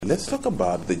Let's talk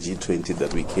about the G20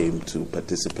 that we came to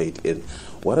participate in.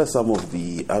 What are some of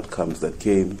the outcomes that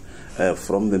came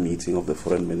from the meeting of the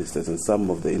foreign ministers and some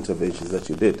of the interventions that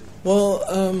you did? Well,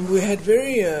 we had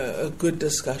very good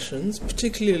discussions,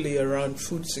 particularly around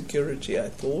food security, I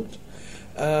thought,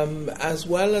 as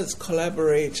well as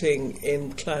collaborating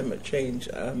in climate change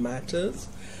matters.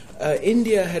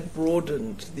 India had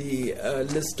broadened the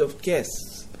list of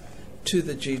guests to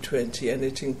the G20, and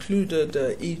it included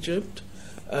Egypt,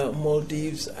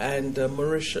 Maldives, and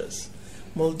Mauritius.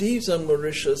 Maldives and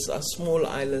Mauritius are small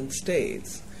island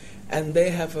states, and they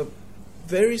have a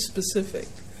very specific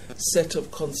set of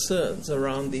concerns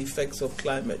around the effects of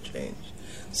climate change.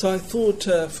 So I thought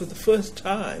for the first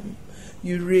time,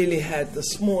 you really had the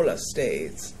smaller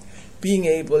states being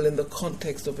able, in the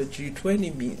context of a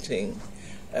G20 meeting,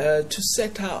 to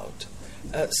set out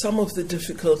some of the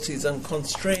difficulties and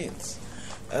constraints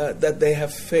that they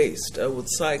have faced with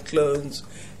cyclones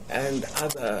and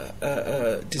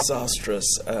other disastrous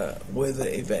weather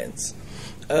events.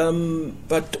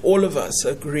 But all of us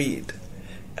agreed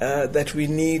that we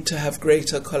need to have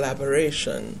greater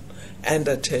collaboration and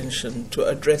attention to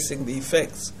addressing the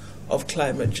effects of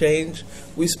climate change.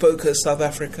 We spoke as South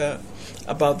Africa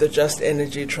about the Just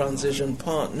Energy Transition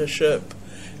Partnership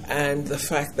and the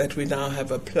fact that we now have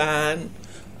a plan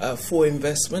for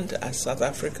investment as South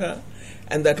Africa,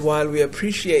 and that while we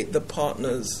appreciate the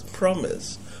partners'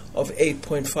 promise of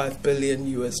 $8.5 billion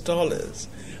US,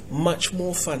 much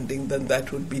more funding than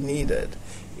that would be needed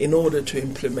in order to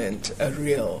implement a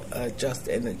real just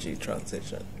energy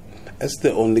transition. As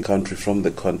the only country from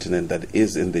the continent that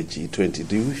is in the G20,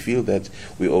 do you feel that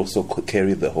we also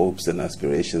carry the hopes and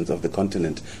aspirations of the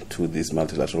continent to this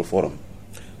multilateral forum?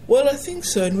 Well, I think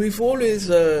so, and we've always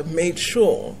made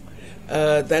sure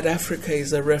that Africa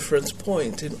is a reference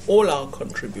point in all our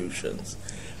contributions.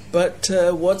 But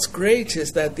what's great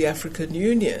is that the African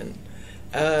Union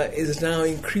is now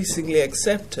increasingly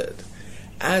accepted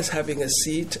as having a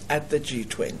seat at the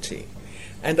G20.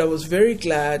 And I was very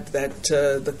glad that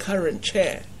the current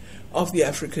chair of the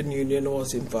African Union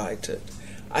was invited.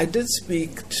 I did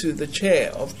speak to the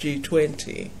chair of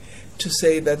G20 to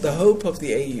say that the hope of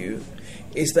the AU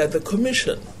is that the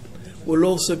Commission will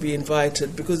also be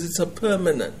invited, because it's a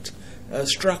permanent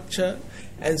structure,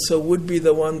 and so would be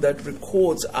the one that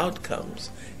records outcomes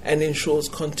and ensures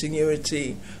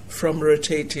continuity from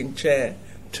rotating chair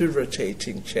to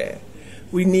rotating chair.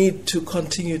 We need to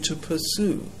continue to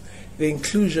pursue the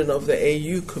inclusion of the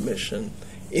AU Commission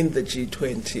in the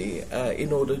G20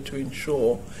 in order to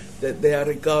ensure that they are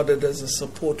regarded as a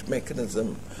support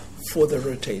mechanism for the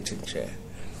rotating chair.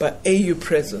 But AU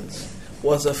presence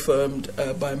was affirmed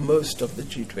by most of the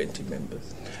G20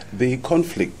 members. The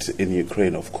conflict in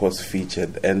Ukraine, of course,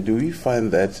 featured, and do we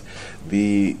find that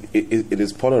it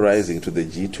is polarizing to the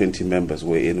G20 members,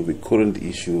 wherein we couldn't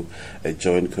issue a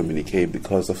joint communiqué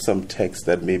because of some text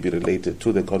that may be related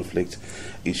to the conflict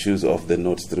issues of the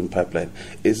Nord Stream pipeline?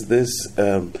 Is this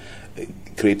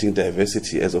creating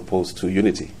diversity as opposed to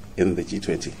unity in the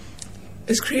G20?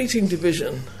 It's creating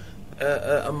division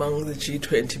among the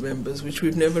G20 members, which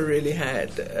we've never really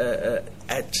had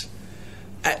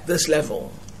at this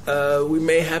level. We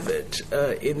may have it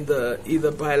in the either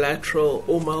bilateral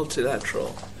or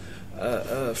multilateral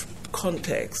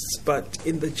contexts, but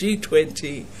in the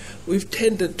G20, we've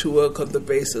tended to work on the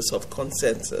basis of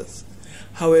consensus.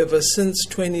 However, since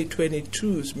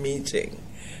 2022's meeting,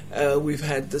 we've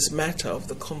had this matter of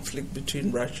the conflict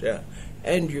between Russia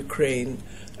and Ukraine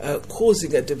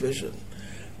causing a division.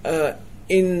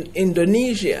 In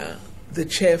Indonesia, the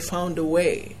chair found a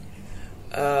way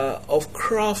of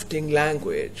crafting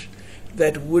language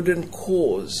that wouldn't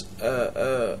cause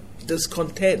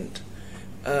discontent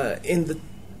in the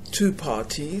two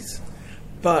parties.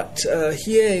 But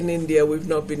here in India, we've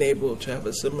not been able to have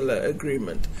a similar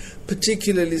agreement,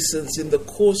 particularly since in the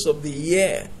course of the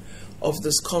year of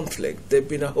this conflict, there have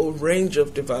been a whole range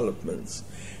of developments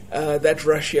that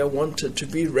Russia wanted to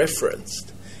be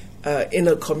referenced in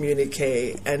a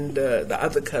communique, and the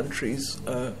other countries,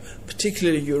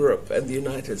 particularly Europe and the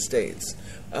United States,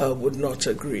 would not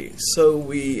agree. So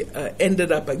we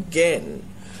ended up again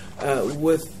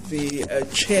with the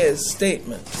chair's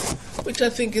statement, which I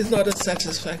think is not a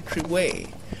satisfactory way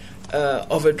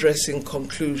of addressing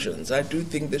conclusions. I do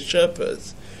think the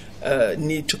Sherpas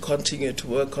need to continue to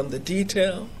work on the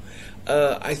detail.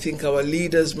 I think our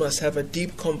leaders must have a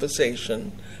deep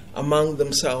conversation among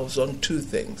themselves on two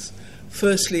things.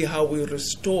 Firstly, how we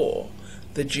restore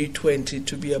the G20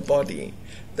 to be a body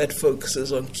that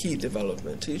focuses on key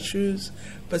development issues.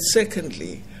 But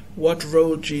secondly, what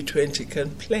role G20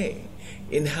 can play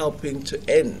in helping to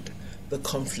end the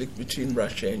conflict between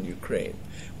Russia and Ukraine.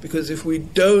 Because if we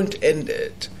don't end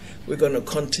it, we're going to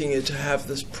continue to have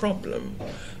this problem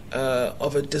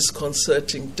of a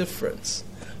disconcerting difference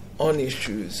on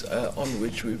issues on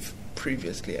which we've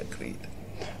previously agreed.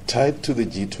 Tied to the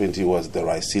G20 was the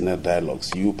Raisina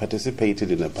Dialogues. You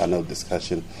participated in a panel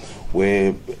discussion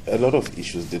where a lot of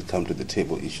issues did come to the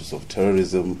table, issues of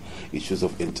terrorism, issues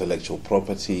of intellectual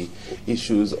property,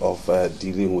 issues of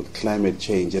dealing with climate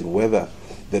change, and whether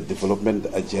the development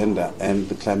agenda and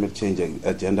the climate change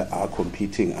agenda are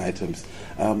competing items.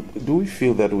 Do we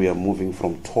feel that we are moving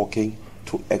from talking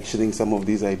to actioning some of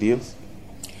these ideas?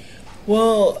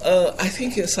 Well, I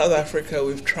think in South Africa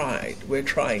we're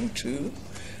trying to.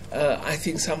 I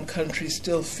think some countries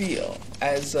still feel,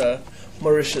 as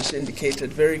Mauritius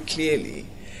indicated very clearly,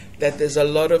 that there's a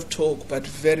lot of talk but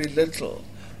very little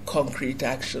concrete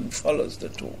action follows the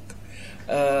talk.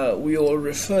 We all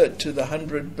referred to the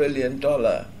 $100 billion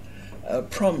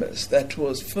promise that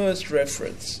was first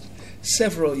referenced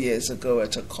several years ago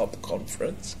at a COP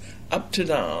conference. Up to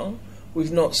now,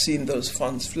 we've not seen those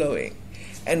funds flowing.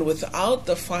 And without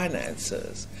the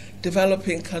finances,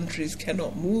 developing countries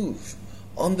cannot move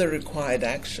on the required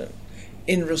action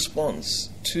in response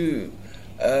to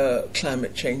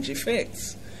climate change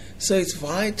effects. So it's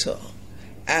vital,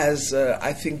 as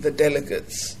I think the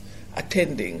delegates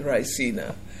attending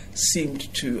Raisina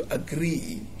seemed to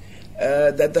agree,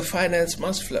 that the finance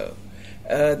must flow,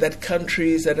 that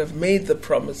countries that have made the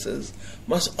promises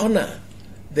must honor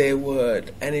their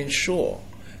word and ensure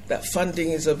that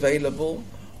funding is available,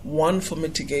 one, for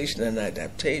mitigation and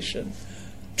adaptation,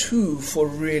 two, for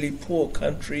really poor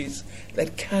countries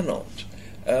that cannot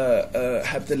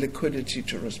have the liquidity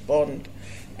to respond,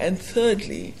 and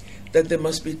thirdly, that there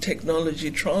must be technology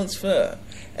transfer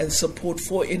and support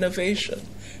for innovation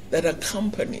that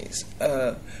accompanies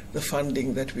the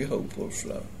funding that we hope will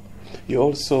flow. You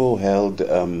also held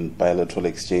bilateral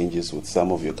exchanges with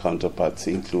some of your counterparts,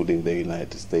 including the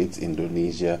United States,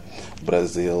 Indonesia,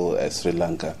 Brazil, Sri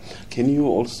Lanka. Can you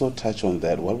also touch on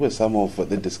that? What were some of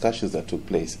the discussions that took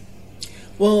place?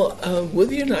 Well, with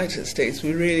the United States,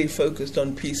 we really focused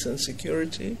on peace and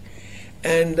security.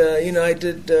 And, I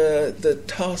did the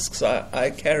tasks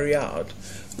I carry out,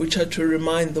 which are to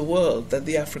remind the world that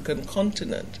the African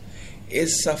continent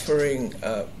is suffering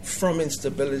from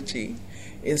instability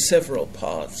in several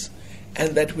parts,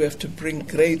 and that we have to bring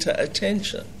greater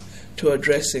attention to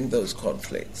addressing those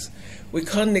conflicts. We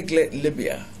can't neglect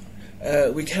Libya.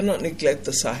 We cannot neglect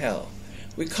the Sahel.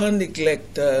 We can't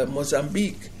neglect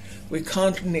Mozambique. We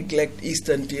can't neglect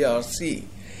Eastern DRC.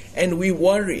 And we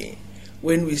worry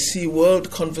when we see world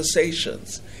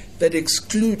conversations that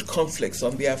exclude conflicts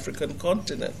on the African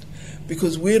continent,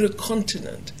 because we're a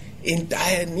continent in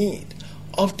dire need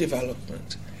of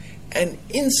development. And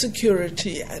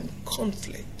insecurity and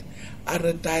conflict are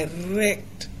a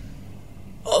direct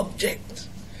object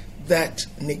that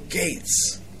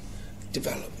negates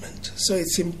development. So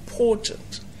it's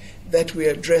important that we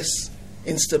address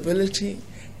instability,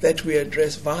 that we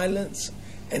address violence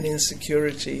and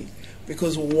insecurity,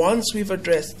 because once we've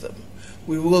addressed them,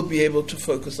 we will be able to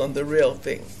focus on the real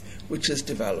thing, which is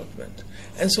development.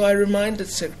 And so I reminded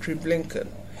Secretary Blinken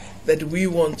that we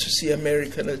want to see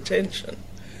American attention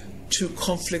to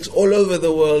conflicts all over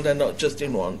the world and not just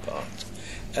in one part.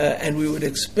 And we would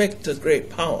expect a great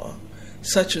power,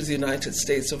 such as the United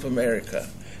States of America,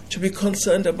 to be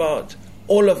concerned about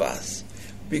all of us,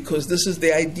 because this is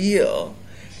the ideal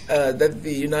that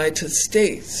the United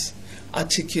States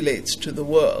articulates to the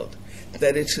world,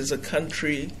 that it is a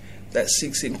country that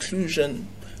seeks inclusion,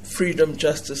 freedom,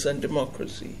 justice, and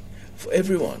democracy for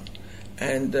everyone.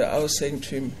 And I was saying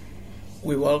to him,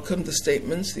 we welcome the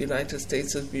statements the United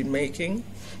States has been making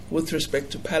with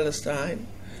respect to Palestine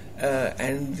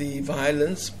and the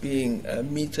violence being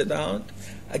meted out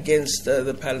against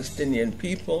the Palestinian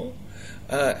people,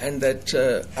 and that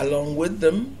along with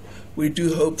them, we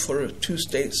do hope for a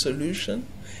two-state solution,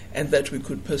 and that we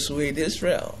could persuade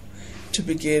Israel to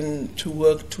begin to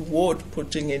work toward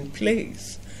putting in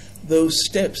place those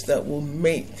steps that will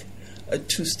make a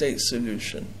two-state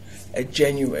solution a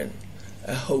genuine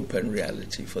hope and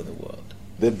reality for the world.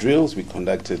 The drills we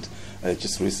conducted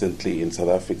just recently in South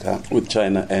Africa with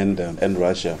China and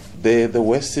Russia, the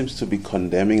West seems to be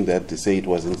condemning that. They say it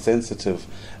was insensitive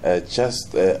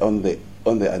just on the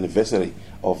anniversary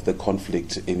of the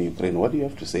conflict in Ukraine. What do you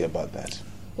have to say about that?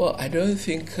 Well, I don't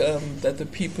think that the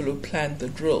people who planned the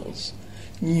drills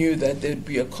knew that there'd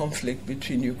be a conflict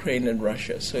between Ukraine and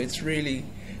Russia, so it's really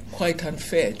quite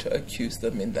unfair to accuse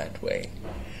them in that way.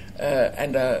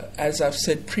 And as I've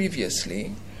said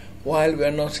previously, while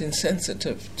we're not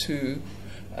insensitive to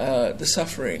the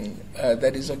suffering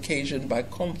that is occasioned by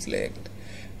conflict,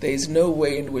 there is no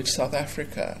way in which South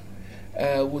Africa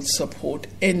would support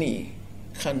any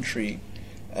country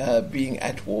being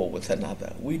at war with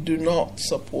another. We do not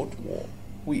support war.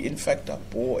 We, in fact,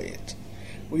 abhor it.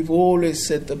 We've always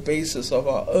said the basis of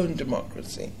our own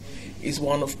democracy is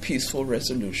one of peaceful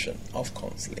resolution of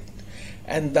conflict.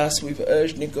 And thus we've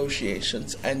urged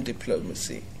negotiations and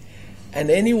diplomacy. And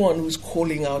anyone who's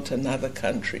calling out another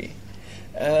country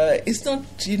is not,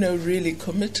 really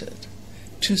committed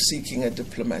to seeking a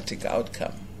diplomatic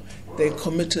outcome. They're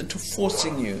committed to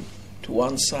forcing you to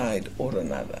one side or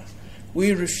another.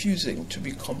 We're refusing to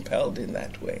be compelled in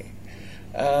that way.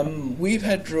 We've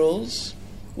had drills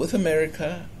with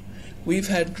America. We've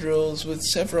had drills with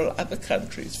several other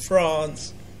countries,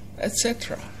 France,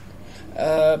 etc.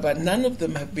 But none of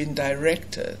them have been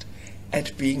directed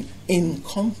at being in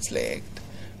conflict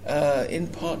in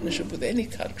partnership with any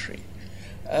country.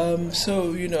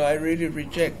 So, I really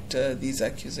reject these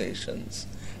accusations.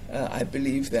 I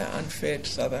believe they're unfair to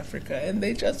South Africa, and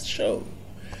they just show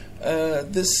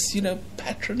this,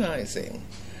 patronizing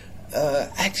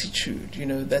attitude,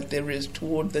 that there is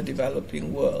toward the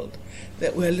developing world,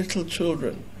 that we're little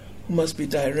children who must be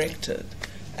directed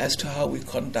as to how we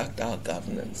conduct our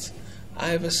governance. I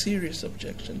have a serious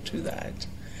objection to that.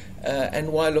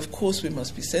 And while, of course, we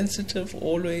must be sensitive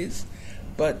always,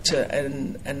 but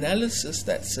an analysis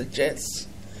that suggests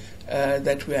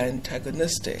that we are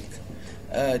antagonistic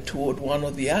toward one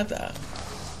or the other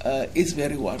is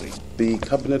very worrying. The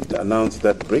cabinet announced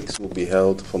that BRICS will be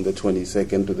held from the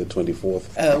 22nd to the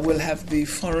 24th. We'll have the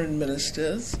foreign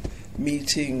ministers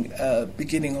meeting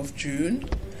beginning of June.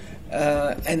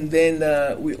 And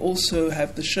then we also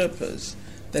have the Sherpas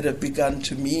that have begun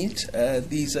to meet.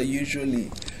 These are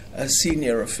usually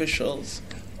senior officials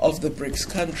of the BRICS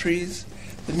countries.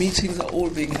 The meetings are all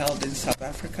being held in South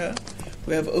Africa.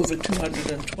 We have over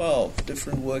 212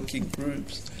 different working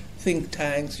groups, think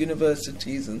tanks,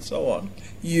 universities, and so on,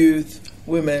 youth,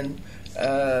 women,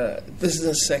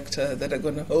 business sector that are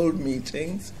going to hold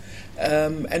meetings.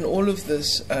 And all of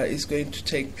this is going to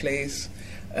take place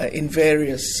in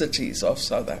various cities of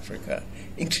South Africa,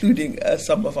 including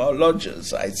some of our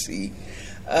lodges, I see.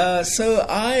 So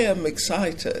I am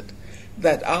excited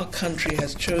that our country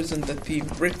has chosen the theme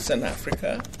BRICS and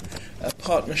Africa, a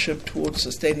partnership towards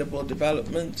sustainable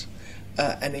development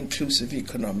and inclusive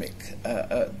economic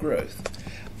growth.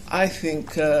 I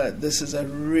think this is a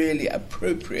really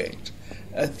appropriate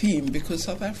theme because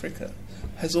South Africa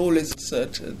has always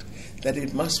asserted that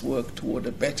it must work toward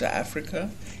a better Africa,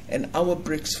 and our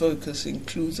BRICS focus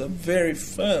includes a very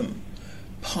firm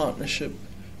partnership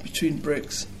between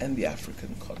BRICS and the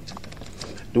African continent.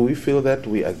 Do we feel that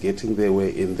we are getting there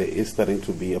wherein there is starting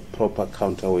to be a proper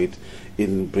counterweight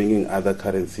in bringing other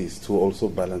currencies to also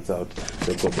balance out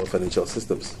the global financial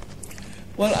systems?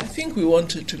 Well, I think we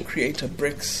wanted to create a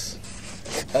BRICS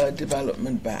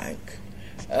development bank.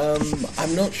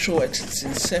 I'm not sure at its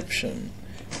inception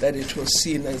that it was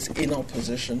seen as in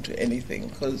opposition to anything,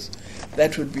 because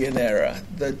that would be an error.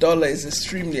 The dollar is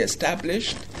extremely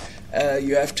established.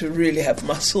 You have to really have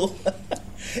muscle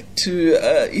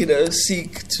to,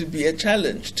 seek to be a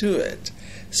challenge to it.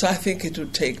 So I think it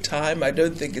would take time. I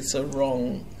don't think it's a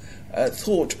wrong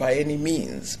thought by any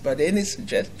means, but any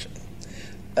suggestion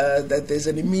that there's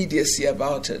an immediacy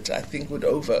about it, I think would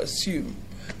over-assume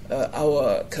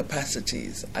our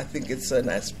capacities. I think it's an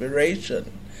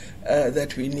aspiration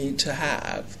that we need to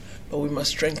have, but we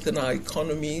must strengthen our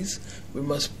economies, we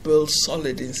must build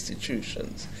solid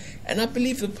institutions. And I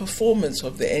believe the performance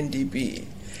of the NDB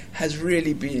has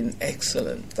really been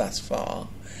excellent thus far,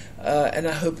 and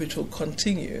I hope it will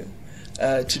continue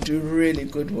to do really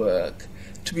good work,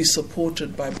 to be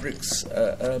supported by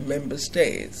BRICS member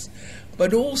states.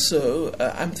 But also,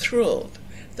 I'm thrilled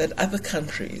that other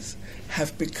countries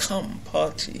have become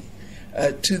party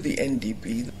to the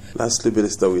NDB. Lastly,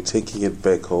 Minister, we're taking it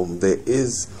back home. There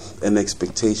is an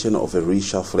expectation of a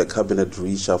reshuffle, a cabinet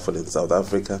reshuffle in South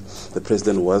Africa. The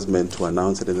president was meant to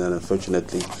announce it, and then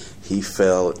unfortunately he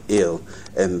fell ill.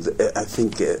 And I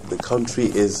think the country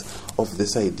is of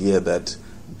this idea that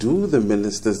do the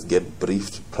ministers get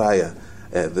briefed prior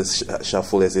this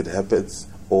shuffle as it happens,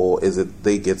 or is it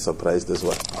they get surprised as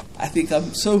well? I think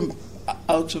I'm so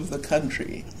out of the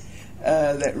country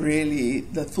that really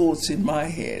the thoughts in my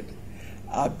head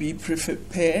are: be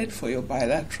prepared for your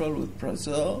bilateral with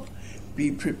Brazil,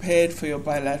 be prepared for your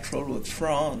bilateral with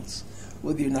France,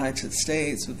 with the United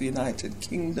States, with the United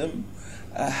Kingdom,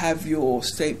 have your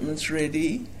statements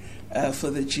ready for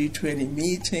the G20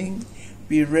 meeting,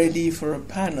 be ready for a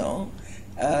panel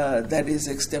that is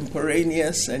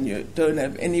extemporaneous and you don't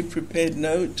have any prepared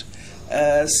note.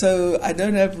 So I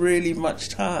don't have really much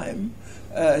time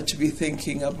to be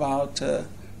thinking about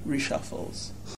reshuffles.